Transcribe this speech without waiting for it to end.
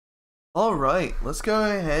All right, let's go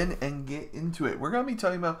ahead and get into it. We're going to be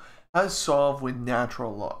talking about how to solve with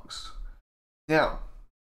natural logs. Now,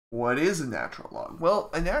 what is a natural log? Well,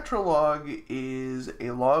 a natural log is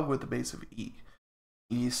a log with a base of e.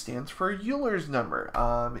 E stands for Euler's number.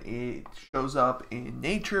 It shows up in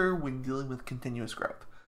nature when dealing with continuous growth.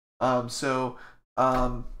 So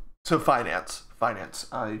finance.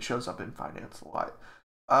 It shows up in finance a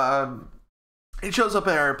lot. It shows up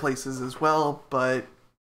in other places as well, but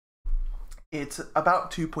it's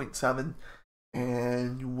about 2.7,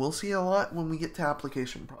 and we'll see a lot when we get to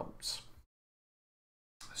application problems.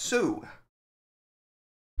 So,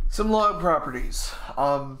 some log properties.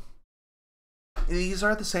 These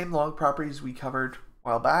are the same log properties we covered a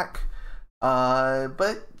while back,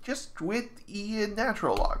 but just with E and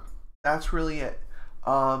natural log. That's really it.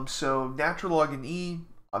 So natural log and E,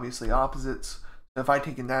 obviously opposites. So if I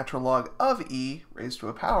take a natural log of E raised to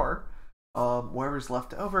a power, whatever's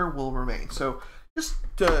left over will remain. So just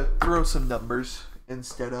to throw some numbers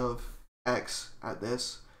instead of x at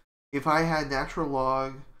this, if I had natural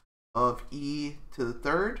log of e to the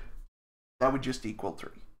third, that would just equal 3.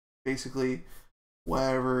 Basically,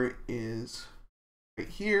 whatever is right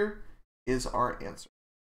here is our answer.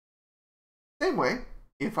 Same way,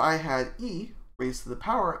 if I had e raised to the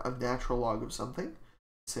power of natural log of something,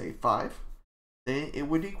 say 5, then it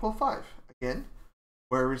would equal 5. Again,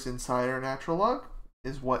 whatever's inside our natural log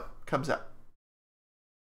is what comes out.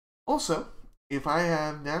 Also, if I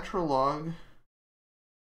have natural log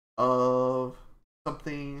of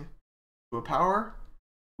something to a power,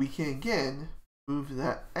 we can again move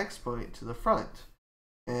that exponent to the front,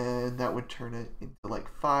 and that would turn it into like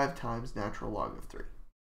 5 times natural log of 3.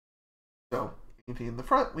 So anything in the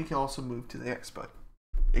front, we can also move to the exponent.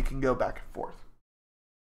 It can go back and forth.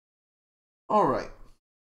 All right.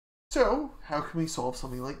 So how can we solve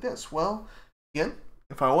something like this? Well, again,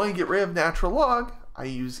 if I want to get rid of natural log, I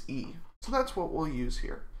use e. So that's what we'll use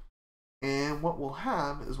here. And what we'll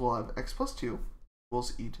have is we'll have x plus 2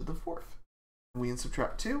 equals e to the 4th. When we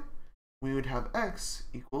subtract 2, we would have x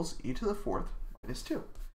equals e to the 4th minus 2.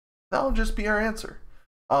 That'll just be our answer.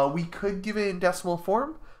 We could give it in decimal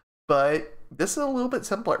form, but this is a little bit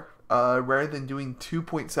simpler. Rather than doing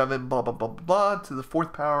 2.7 blah blah blah blah to the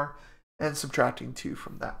 4th power and subtracting 2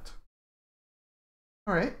 from that.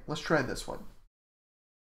 Alright, let's try this one.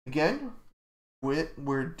 Again, what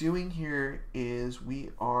we're doing here is we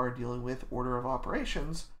are dealing with order of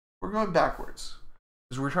operations. We're going backwards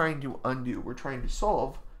because we're trying to undo. We're trying to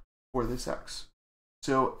solve for this x.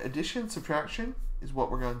 So addition and subtraction is what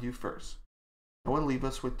we're going to do first. That would leave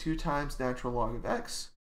us with 2 times natural log of x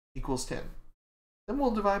equals 10. Then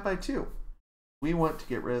we'll divide by 2. We want to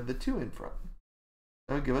get rid of the 2 in front.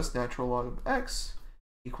 That would give us natural log of x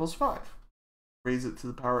equals 5. Raise it to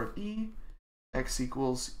the power of e, x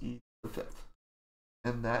equals e to the 5th.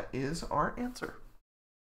 And that is our answer.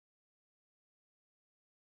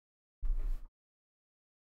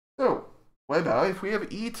 So, what about if we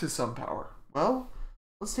have e to some power? Well,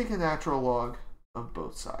 let's take a natural log of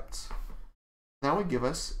both sides. That would give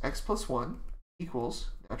us x plus 1 equals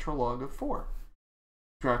natural log of 4.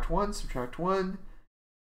 Subtract 1,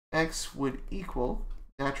 x would equal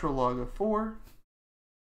natural log of 4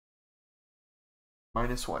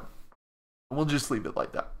 minus 1. And we'll just leave it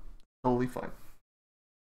like that. Totally fine.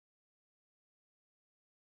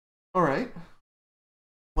 Alright,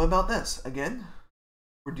 what about this? Again,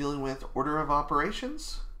 we're dealing with order of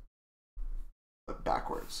operations, but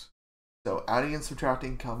backwards. So adding and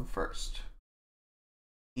subtracting come first.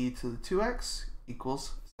 E to the 2x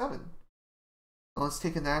equals 7. Now let's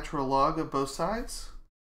take a natural log of both sides,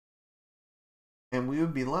 and we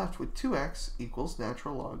would be left with 2x equals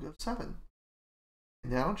natural log of 7.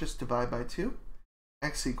 And now just divide by 2.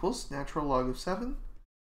 X equals natural log of 7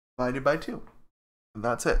 divided by 2. And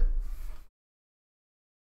that's it.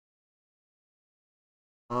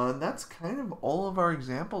 That's kind of all of our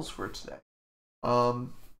examples for today. The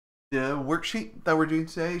worksheet that we're doing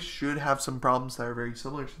today should have some problems that are very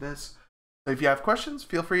similar to this. So if you have questions,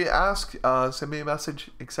 feel free to ask, send me a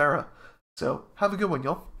message, etc. So have a good one,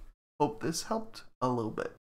 y'all. Hope this helped a little bit.